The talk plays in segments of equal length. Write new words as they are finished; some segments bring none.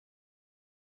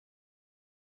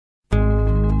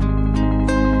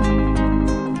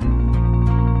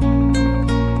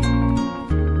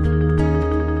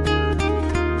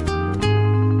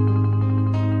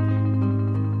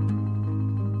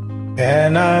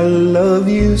And I love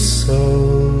you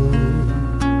so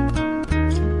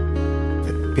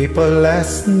that people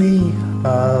ask me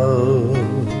how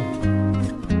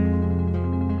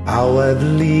I've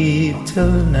lived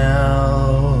till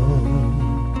now.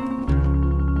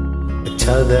 I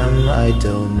tell them I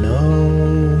don't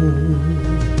know.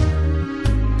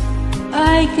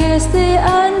 I guess they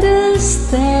understand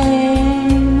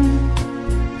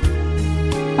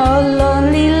how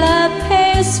lonely love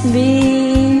has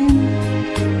been,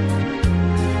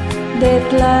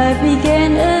 that life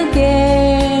began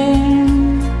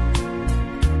again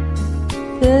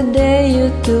the day you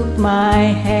took my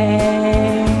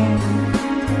hand.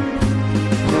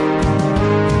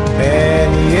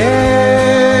 And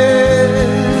yes,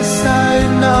 I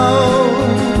know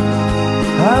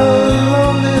how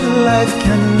lonely life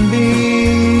can be.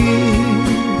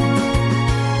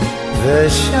 The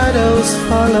shadows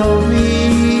follow me,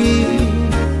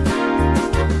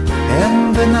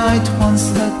 and the night won't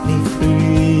set me free.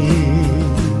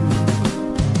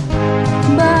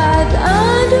 But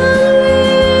I don't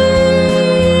leave,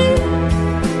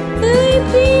 they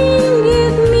didn't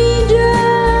get me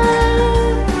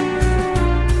down.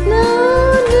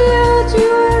 Now that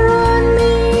you are on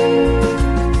me,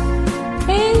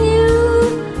 and you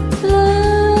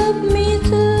love me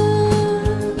too.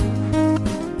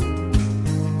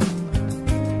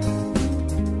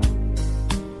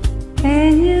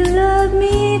 And you love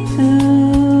me too.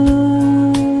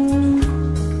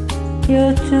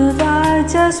 Your truth are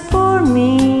just for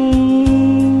me,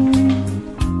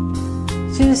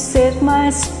 to set my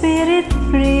spirit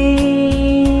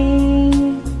free.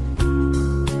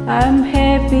 I'm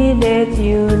happy that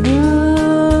you do.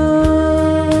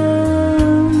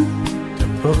 The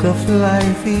book of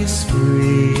life is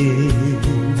free,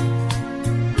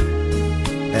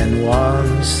 and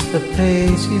once the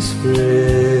page is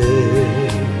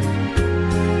read,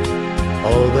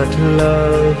 all that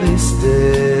love is there.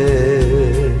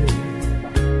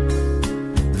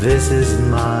 This is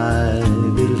my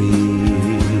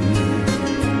belief.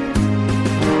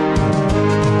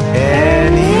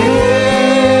 And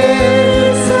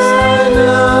yes, I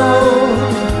know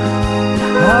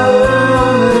how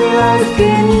lonely life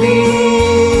can be.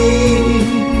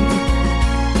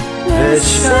 The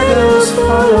shadows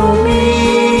follow me,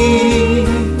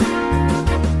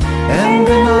 and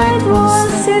the night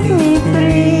won't set me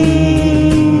free.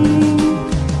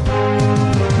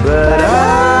 But I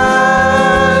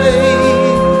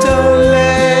don't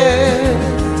let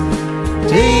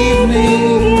the evening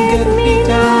get me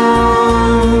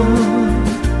down.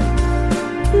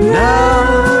 Now